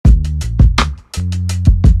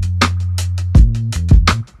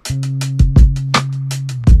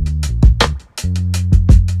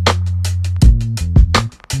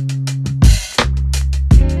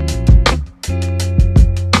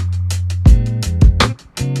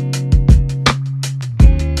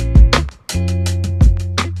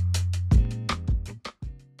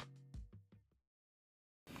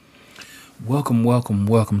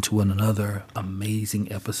Welcome to another amazing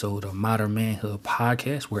episode of Modern Manhood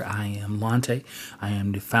Podcast, where I am Lonte. I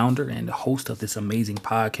am the founder and the host of this amazing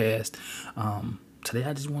podcast. Today,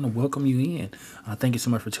 I just want to welcome you in. Thank you so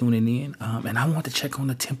much for tuning in. And I want to check on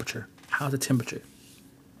the temperature. How's the temperature?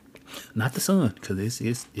 Not the sun, because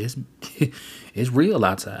it's it's real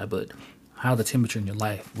outside, but how's the temperature in your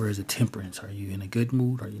life? Where is the temperance? Are you in a good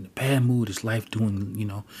mood? Are you in a bad mood? Is life doing,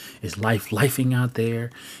 is life lifing out there?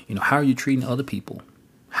 How are you treating other people?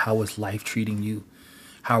 How is life treating you?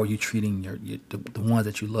 How are you treating the ones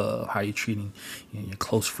that you love? How are you treating your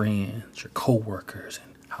close friends, your co-workers,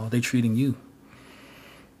 and how are they treating you?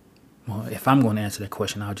 Well, if I'm going to answer that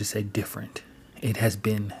question, I'll just say different. It has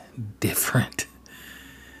been different.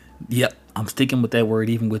 Yep, I'm sticking with that word,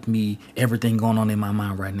 even with me, everything going on in my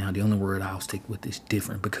mind right now. The only word I'll stick with is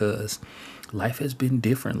different, because life has been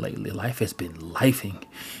different lately. Life has been lifing.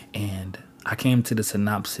 And I came to the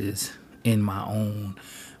synopsis in my own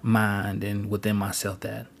mind and within myself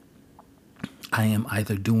that I am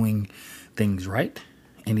either doing things right,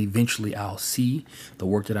 and eventually I'll see the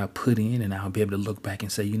work that I put in, and I'll be able to look back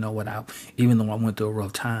and say, you know what, even though I went through a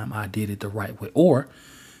rough time, I did it the right way. Or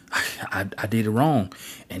I did it wrong.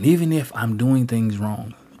 And even if I'm doing things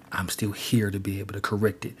wrong, I'm still here to be able to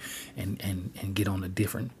correct it and get on a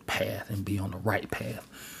different path and be on the right path.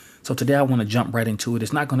 So today I want to jump right into it.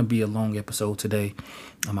 It's not going to be a long episode today.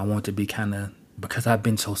 I want it to be kind of, because I've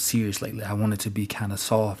been so serious lately, I want it to be kind of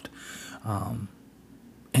soft and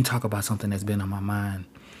talk about something that's been on my mind.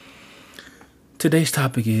 Today's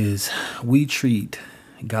topic is, we treat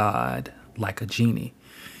God like a genie.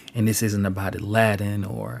 And this isn't about Aladdin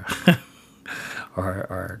or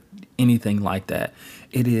or anything like that.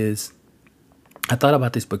 It is. I thought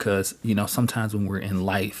about this because, sometimes when we're in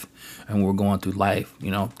life and we're going through life,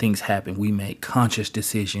 things happen. We make conscious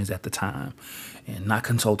decisions at the time, and not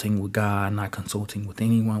consulting with God, not consulting with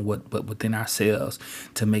anyone, but within ourselves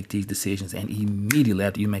to make these decisions. And immediately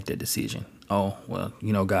after you make that decision, oh, well,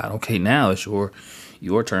 God, okay, now it's your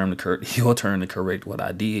turn to correct what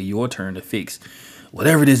I did. Your turn to fix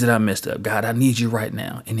whatever it is that I messed up. God, I need you right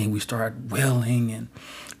now. And then we start wailing and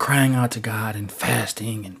crying out to God and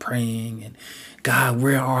fasting and praying and, God,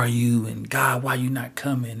 where are you? And God, why you not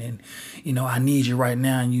coming? And, I need you right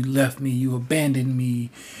now. And you left me. You abandoned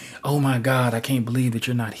me. Oh my God, I can't believe that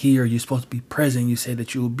you're not here. You're supposed to be present. You said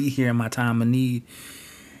that you will be here in my time of need.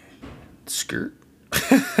 Skirt.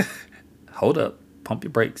 Hold up. Pump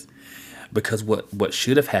your brakes. Because what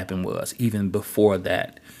should have happened was, even before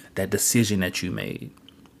that decision that you made,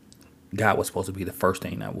 God was supposed to be the first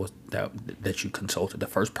thing that you consulted, the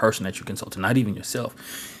first person that you consulted, not even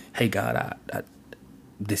yourself. Hey, God, I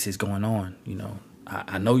this is going on.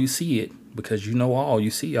 I know you see it, because you know all,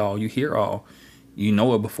 you see all, you hear all, you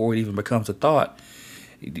know it before it even becomes a thought.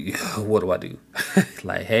 What do I do?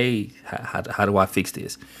 Like, hey, how do I fix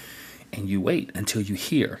this? And you wait until you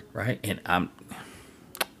hear, right? And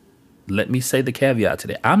let me say the caveat to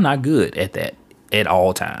that. I'm not good at that at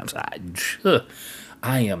all times.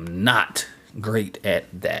 I am not great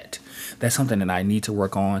at that. That's something that I need to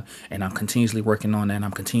work on, and I'm continuously working on that, and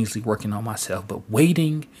I'm continuously working on myself. But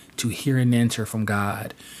waiting to hear an answer from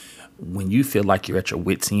God when you feel like you're at your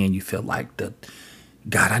wit's end, you feel like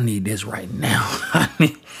God, I need this right now.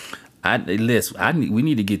 We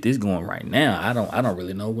need to get this going right now. I don't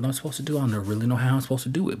really know what I'm supposed to do. I don't really know how I'm supposed to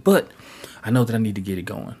do it, but I know that I need to get it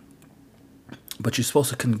going. But you're supposed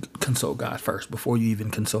to consult God first before you even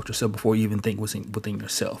consult yourself, before you even think within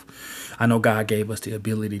yourself. I know God gave us the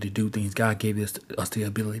ability to do things. God gave us the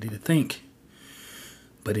ability to think.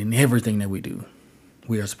 But in everything that we do,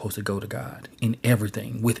 we are supposed to go to God. In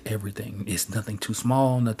everything, with everything. It's nothing too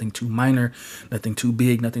small, nothing too minor, nothing too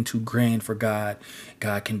big, nothing too grand for God.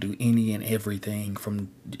 God can do any and everything, from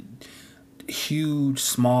huge,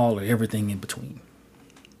 small, or everything in between.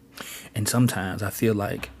 And sometimes I feel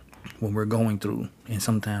like when we're going through, and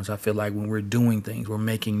sometimes I feel like when we're doing things, we're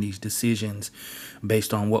making these decisions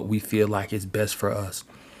based on what we feel like is best for us.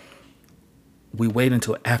 We wait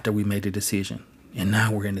until after we made the decision, and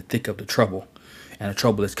now we're in the thick of the trouble, and the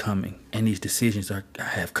trouble is coming, and these decisions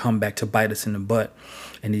have come back to bite us in the butt,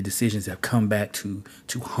 and these decisions have come back to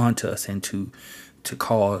haunt us and to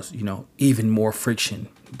cause even more friction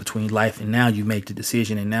between life. And now you make the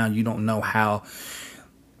decision, and now you don't know how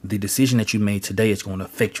the decision that you made today is going to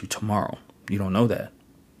affect you tomorrow. You don't know that.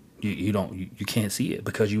 You can't see it,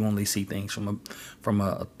 because you only see things from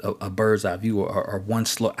a bird's eye view, or one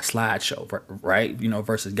slideshow, right?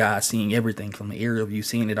 Versus God seeing everything from the area of you,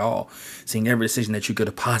 seeing it all, seeing every decision that you could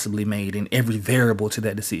have possibly made and every variable to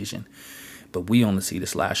that decision. But we only see the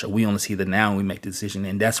slideshow. We only see the now, and we make the decision,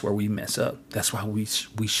 and that's where we mess up. That's why we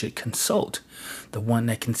should consult the one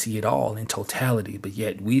that can see it all in totality. But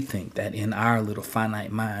yet we think that in our little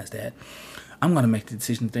finite minds that I'm going to make the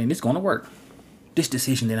decision thing. It's going to work. This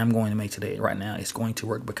decision that I'm going to make today, right now, is going to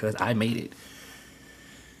work because I made it.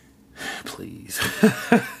 Please,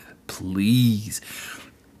 please.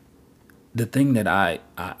 The thing that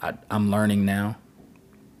I'm learning now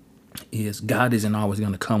is God isn't always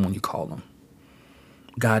going to come when you call him.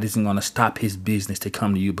 God isn't going to stop his business to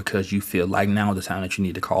come to you because you feel like now the time that you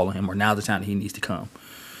need to call on him, or now the time that he needs to come.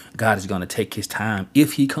 God is going to take his time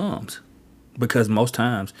if he comes, because most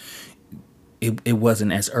times it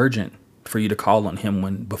wasn't as urgent for you to call on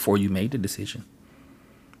him before you made the decision.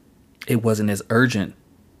 It wasn't as urgent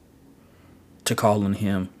to call on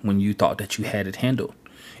him when you thought that you had it handled.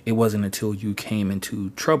 It wasn't until you came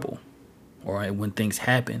into trouble or when things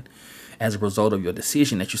happened as a result of your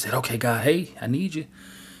decision that you said, okay, God, hey, I need you.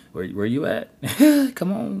 Where you at?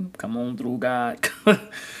 Come on through, God.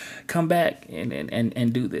 Come back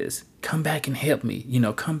and do this. Come back and help me.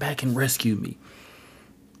 Come back and rescue me.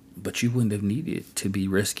 But you wouldn't have needed to be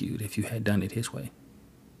rescued if you had done it his way.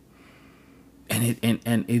 And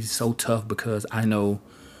it's so tough because I know,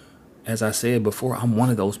 as I said before, I'm one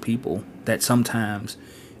of those people that sometimes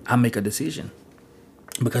I make a decision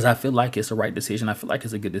because I feel like it's the right decision. I feel like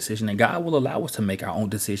it's a good decision, and God will allow us to make our own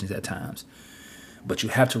decisions at times. But you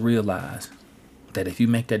have to realize that if you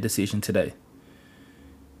make that decision today,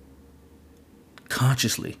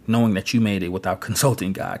 consciously knowing that you made it without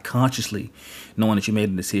consulting God, consciously knowing that you made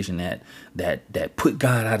a decision that put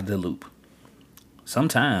God out of the loop,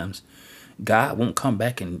 sometimes God won't come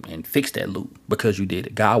back and fix that loop because you did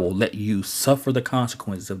it. God will let you suffer the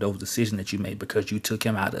consequences of those decisions that you made because you took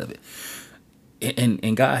him out of it.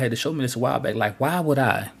 And God had to show me this a while back. Like, why would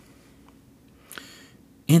I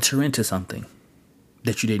enter into something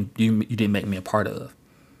that you didn't make me a part of?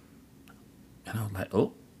 And I was like,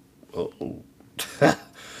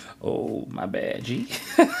 oh, my bad, G.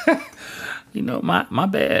 My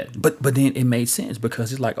bad. But then it made sense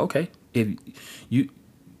because it's like, okay, if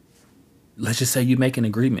let's just say you make an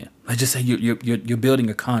agreement. Let's just say you're building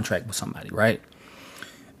a contract with somebody, right?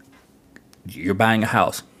 You're buying a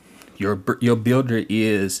house. Your builder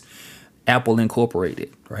is Apple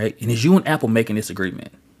Incorporated, right? And it's you and Apple making this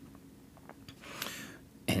agreement.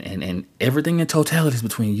 And everything in totality is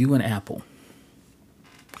between you and Apple.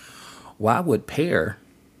 Why would Pear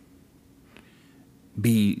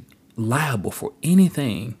be liable for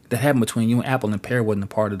anything that happened between you and Apple, and Pear wasn't a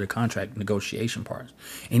part of the contract negotiation parts?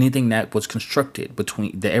 Anything that was constructed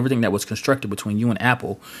everything that was constructed between you and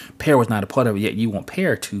Apple, Pear was not a part of it. Yet you want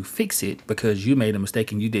Pear to fix it because you made a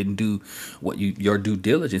mistake and you didn't do your due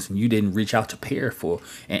diligence, and you didn't reach out to Pear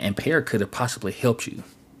and Pear could have possibly helped you.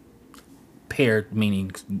 Pear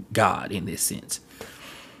meaning God in this sense.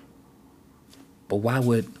 But why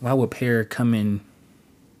would Pear come and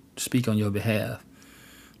speak on your behalf?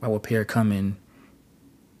 Why would Pear come and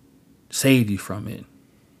save you from it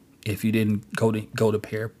if you didn't go to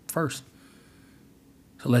Pear first?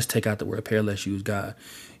 So let's take out the word Pear. Let's use God.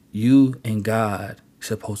 You and God are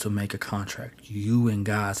supposed to make a contract. You and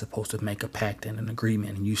God are supposed to make a pact and an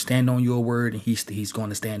agreement. And you stand on your word, and he's going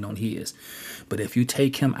to stand on his. But if you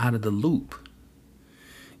take him out of the loop,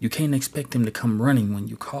 you can't expect him to come running when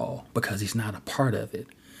you call because he's not a part of it.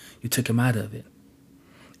 You took him out of it.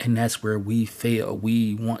 And that's where we fail.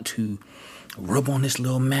 We want to rub on this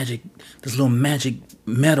little magic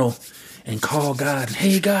metal and call God.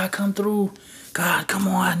 Hey, God, come through. God, come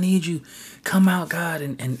on, I need you. Come out, God,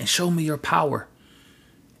 and show me your power.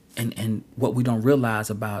 And what we don't realize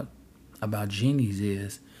about genies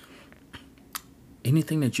is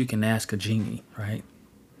anything that you can ask a genie, right?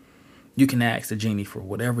 You can ask the genie for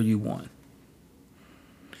whatever you want.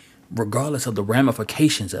 Regardless of the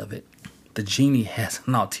ramifications of it, the genie has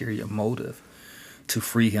an ulterior motive to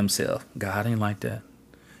free himself. God ain't like that.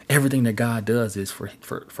 Everything that God does is for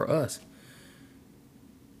us.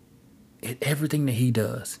 Everything that he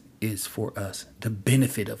does is for us, the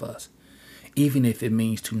benefit of us. Even if it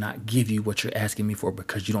means to not give you what you're asking me for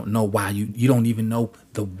because you don't know why. You don't even know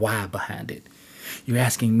the why behind it. You're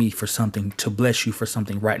asking me for something, to bless you for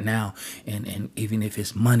something right now. And even if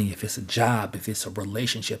it's money, if it's a job, if it's a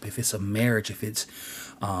relationship, if it's a marriage, if it's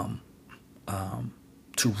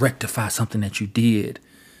to rectify something that you did,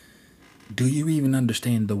 do you even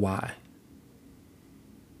understand the why?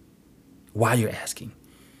 Why you're asking?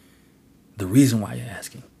 The reason why you're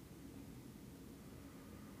asking?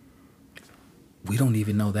 We don't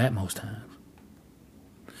even know that most times.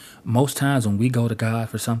 Most times when we go to God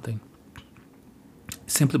for something,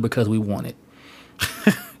 simply because we want it.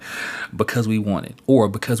 because we want it, or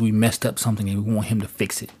because we messed up something and we want him to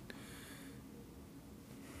fix it.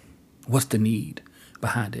 What's the need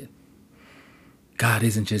behind it? God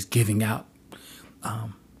isn't just giving out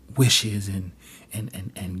wishes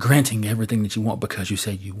and granting everything that you want because you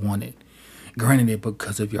say you want it. Granting it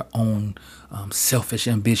because of your own selfish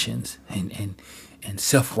ambitions and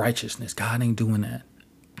self-righteousness. God ain't doing that.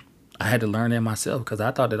 I had to learn that myself because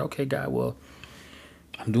I thought that, okay, God, well,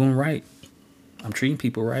 I'm doing right. I'm treating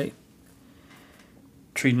people right.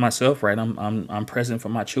 Treating myself right. I'm present for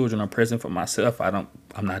my children. I'm present for myself. I'm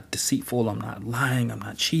not deceitful. I'm not lying. I'm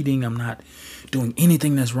not cheating. I'm not doing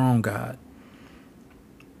anything that's wrong, God.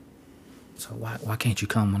 So why can't you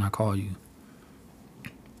come when I call you?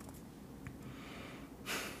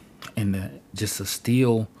 And just a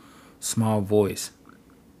still small voice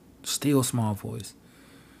said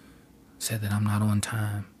that I'm not on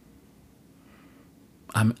time.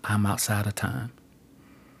 I'm outside of time.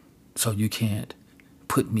 So you can't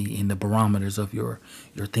put me in the barometers of your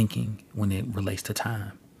thinking when it relates to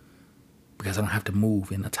time. Because I don't have to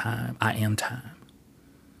move in the time. I am time.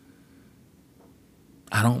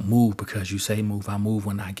 I don't move because you say move. I move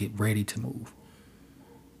when I get ready to move.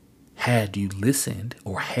 Had you listened,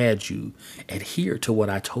 or had you adhered to what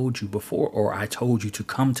I told you before, or I told you to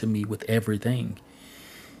come to me with everything,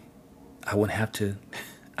 I wouldn't have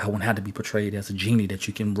to be portrayed as a genie that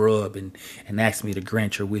you can rub and ask me to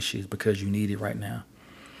grant your wishes because you need it right now.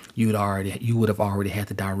 You would have already had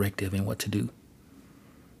the directive and what to do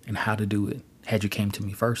and how to do it had you came to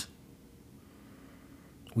me first.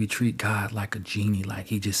 We treat God like a genie, like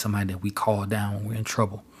he's just somebody that we call down when we're in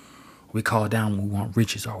trouble. We call down when we want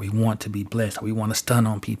riches, or we want to be blessed, or we want to stun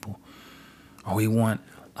on people, or we want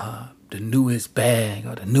the newest bag,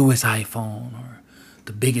 or the newest iPhone, or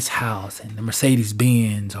the biggest house, and the Mercedes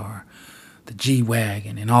Benz, or the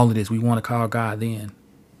G-Wagon, and all of this. We want to call God then.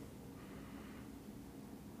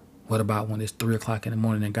 What about when it's 3 o'clock in the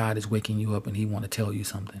morning and God is waking you up and he want to tell you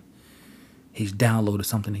something? He's downloaded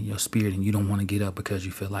something in your spirit and you don't want to get up because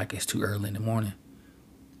you feel like it's too early in the morning.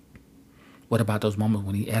 What about those moments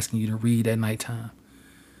when he's asking you to read at nighttime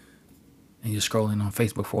and you're scrolling on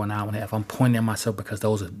Facebook for an hour and a half? I'm pointing at myself because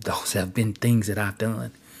those have been things that I've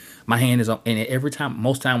done. My hand is on, and every time,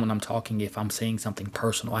 most time when I'm talking, if I'm saying something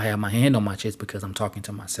personal, I have my hand on my chest because I'm talking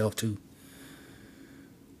to myself too.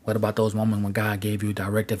 What about those moments when God gave you a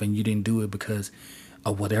directive and you didn't do it because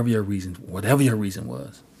of whatever your reason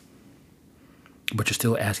was? But you're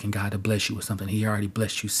still asking God to bless you with something. He already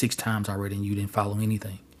blessed you 6 times already and you didn't follow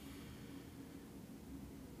anything.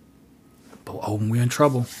 But when we're in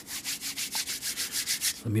trouble,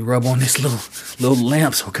 let me rub on this little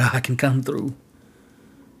lamp so God can come through.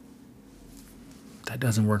 That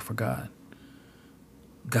doesn't work for God.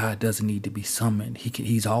 God doesn't need to be summoned.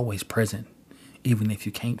 He's always present. Even if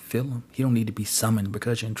you can't feel him, he don't need to be summoned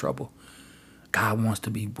because you're in trouble. God wants to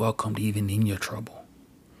be welcomed even in your trouble.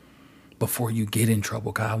 Before you get in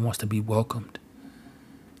trouble, God wants to be welcomed.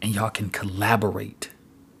 And y'all can collaborate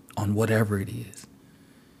on whatever it is.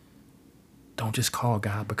 Don't just call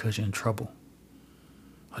God because you're in trouble.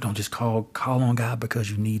 Or don't just call on God because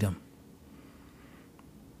you need him.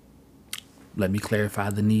 Let me clarify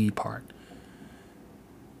the need part.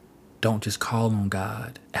 Don't just call on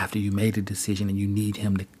God after you made a decision and you need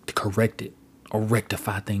him to correct it or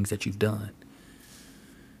rectify things that you've done.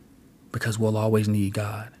 Because we'll always need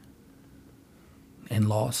God. In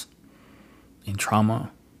loss, in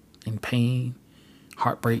trauma, in pain,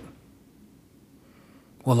 heartbreak.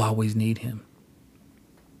 We'll always need him.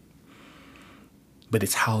 But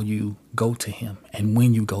it's how you go to him and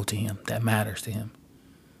when you go to him that matters to him.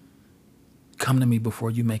 Come to me before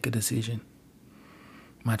you make a decision.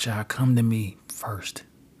 My child, come to me first.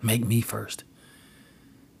 Make me first.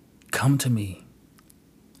 Come to me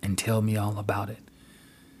and tell me all about it.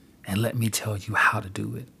 And let me tell you how to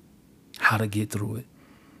do it, how to get through it.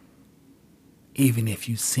 Even if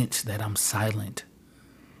you sense that I'm silent,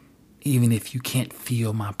 even if you can't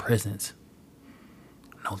feel my presence,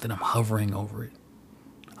 know that I'm hovering over it.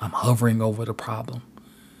 I'm hovering over the problem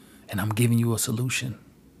and I'm giving you a solution.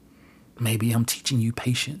 Maybe I'm teaching you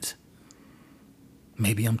patience.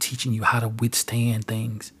 Maybe I'm teaching you how to withstand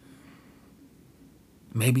things.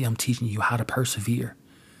 Maybe I'm teaching you how to persevere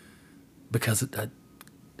because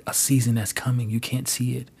a season that's coming, you can't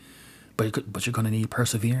see it, but you're going to need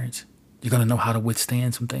perseverance. You're going to know how to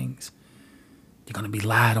withstand some things. You're going to be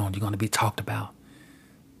lied on. You're going to be talked about.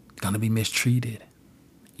 You're going to be mistreated.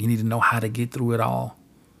 You need to know how to get through it all.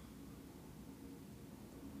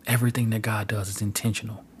 Everything that God does is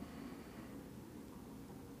intentional.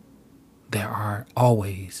 There are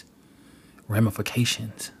always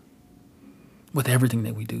ramifications with everything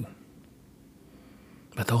that we do.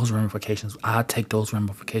 But those ramifications, I take those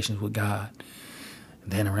ramifications with God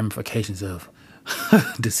than the ramifications of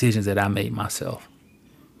decisions that I made myself.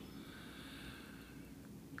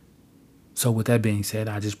 So with that being said,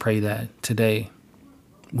 I just pray that today,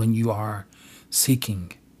 when you are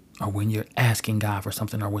seeking or when you're asking God for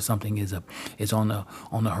something, or when something is on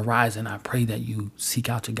the horizon, I pray that you seek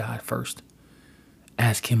out to God first.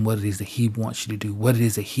 Ask him what it is that he wants you to do, what it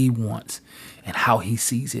is that he wants, and how he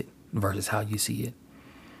sees it versus how you see it.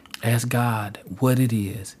 Ask God what it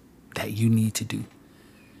is that you need to do.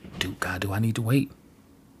 God, do I need to wait?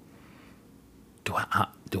 Do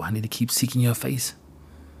I need to keep seeking your face?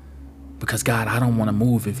 Because God, I don't want to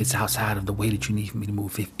move if it's outside of the way that you need for me to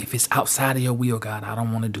move. If it's outside of your will, God, I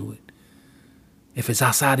don't want to do it. If it's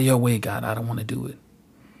outside of your way, God, I don't want to do it.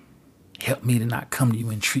 Help me to not come to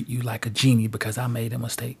you and treat you like a genie because I made a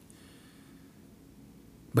mistake.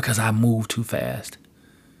 Because I moved too fast.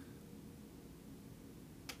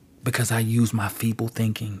 Because I used my feeble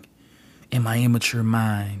thinking and my immature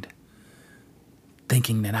mind,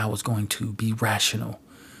 thinking that I was going to be rational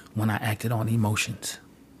when I acted on emotions.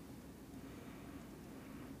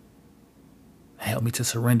 Help me to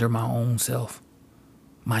surrender my own self,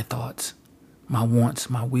 my thoughts, my wants,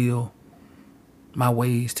 my will, my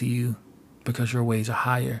ways to you, because your ways are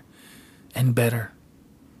higher and better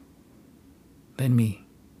than me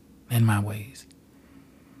and my ways.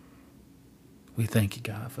 We thank you,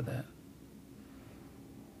 God, for that.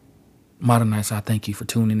 Modern Nights, I thank you for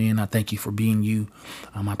tuning in. I thank you for being you.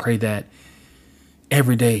 I pray that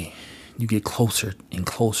every day you get closer and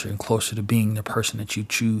closer and closer to being the person that you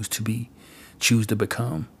choose to be, choose to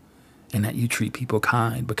become, and that you treat people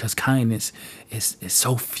kind, because kindness is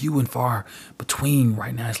so few and far between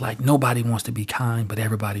right now. It's like nobody wants to be kind, but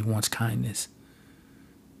everybody wants kindness.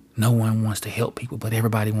 No one wants to help people, but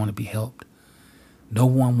everybody wants to be helped. No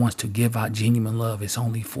one wants to give out genuine love. It's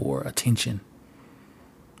only for attention.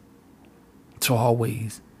 So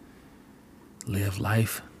always live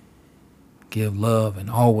life, give love, and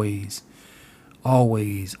always,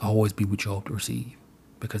 always, always be what you hope to receive.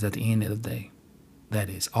 Because at the end of the day, that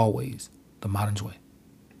is always the modern way.